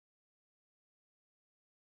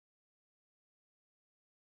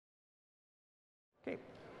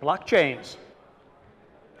Blockchains.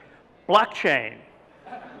 Blockchain.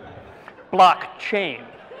 Blockchain.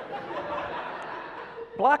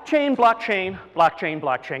 Blockchain, blockchain, blockchain,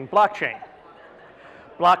 blockchain, blockchain.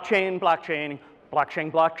 Blockchain, blockchain,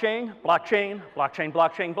 blockchain, blockchain, blockchain, blockchain,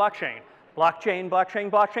 blockchain, blockchain. Blockchain, blockchain,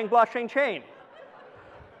 blockchain, blockchain, chain.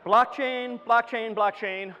 Blockchain, blockchain,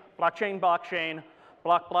 blockchain, blockchain, blockchain,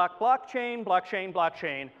 blockchain, blockchain,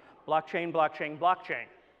 blockchain, blockchain, blockchain, blockchain.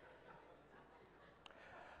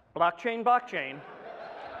 Blockchain, blockchain,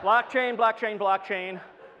 blockchain, blockchain,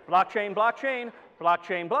 blockchain, blockchain,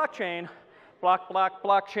 blockchain, blockchain, blockchain,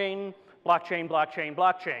 blockchain, blockchain, blockchain,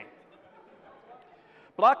 blockchain.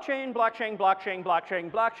 Blockchain, blockchain, blockchain,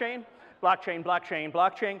 blockchain, blockchain, blockchain, blockchain, blockchain,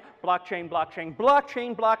 blockchain, blockchain,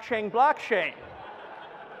 blockchain, blockchain, blockchain.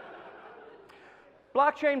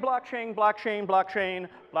 Blockchain, blockchain, blockchain, blockchain,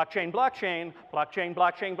 blockchain, blockchain, blockchain,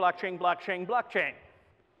 blockchain, blockchain, blockchain, blockchain.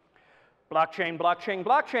 Blockchain, blockchain,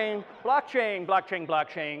 blockchain, blockchain,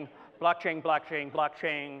 blockchain, blockchain, blockchain, blockchain,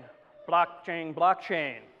 blockchain, blockchain,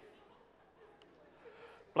 blockchain.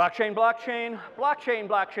 Blockchain, blockchain, blockchain,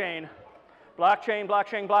 blockchain, blockchain, blockchain,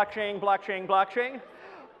 blockchain, blockchain, blockchain,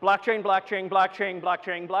 blockchain, blockchain, blockchain,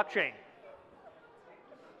 blockchain, blockchain.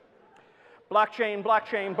 Blockchain,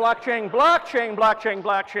 blockchain, blockchain, blockchain, blockchain,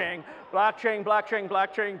 blockchain, blockchain, blockchain,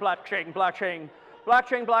 blockchain, blockchain, blockchain, blockchain,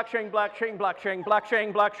 blockchain, blockchain, blockchain,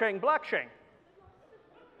 blockchain, blockchain, blockchain.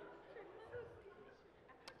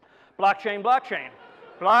 Blockchain, blockchain.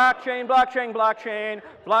 Blockchain, blockchain, blockchain,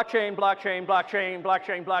 blockchain, blockchain, blockchain, blockchain,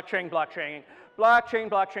 blockchain, blockchain, blockchain,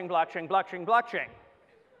 blockchain, blockchain, blockchain, blockchain.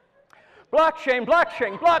 Blockchain,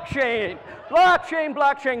 blockchain, blockchain, blockchain,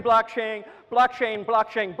 blockchain, blockchain, blockchain,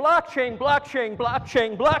 blockchain, blockchain, blockchain, blockchain,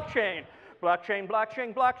 blockchain, blockchain,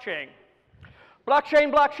 blockchain, blockchain.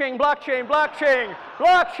 Blockchain, blockchain, blockchain, blockchain,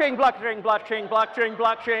 blockchain, blockchain, blockchain, blockchain,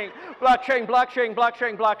 blockchain, blockchain, blockchain,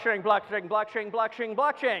 blockchain, blockchain, blockchain, blockchain, blockchain,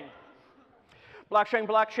 blockchain. Blockchain,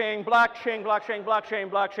 blockchain, blockchain, blockchain, blockchain,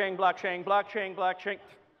 blockchain, blockchain, blockchain, blockchain,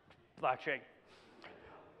 blockchain.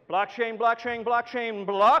 Blockchain, blockchain, blockchain, blockchain,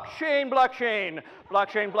 blockchain,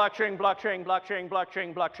 blockchain, blockchain, blockchain, blockchain,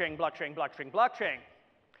 blockchain, blockchain, blockchain, blockchain, blockchain.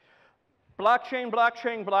 Blockchain,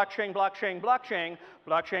 blockchain, blockchain, blockchain, blockchain,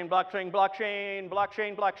 blockchain, blockchain, blockchain, blockchain,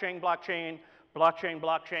 blockchain, blockchain, blockchain,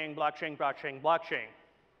 blockchain, blockchain, blockchain, blockchain.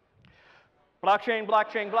 Blockchain,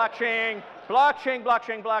 blockchain, blockchain, blockchain,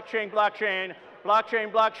 blockchain, blockchain,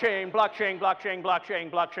 blockchain, blockchain, blockchain, blockchain, blockchain,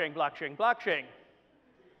 blockchain, blockchain, blockchain, blockchain.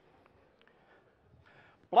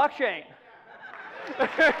 Blockchain.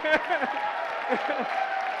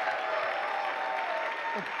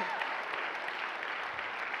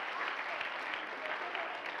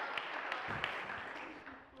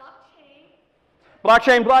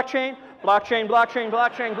 Blockchain, blockchain, blockchain, blockchain,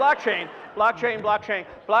 blockchain, blockchain, blockchain, blockchain,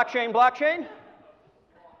 blockchain, blockchain.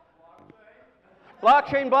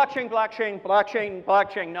 Blockchain, blockchain, blockchain, blockchain,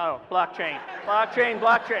 blockchain, no, blockchain, blockchain,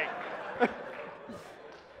 blockchain.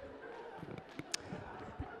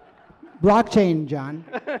 Blockchain, John.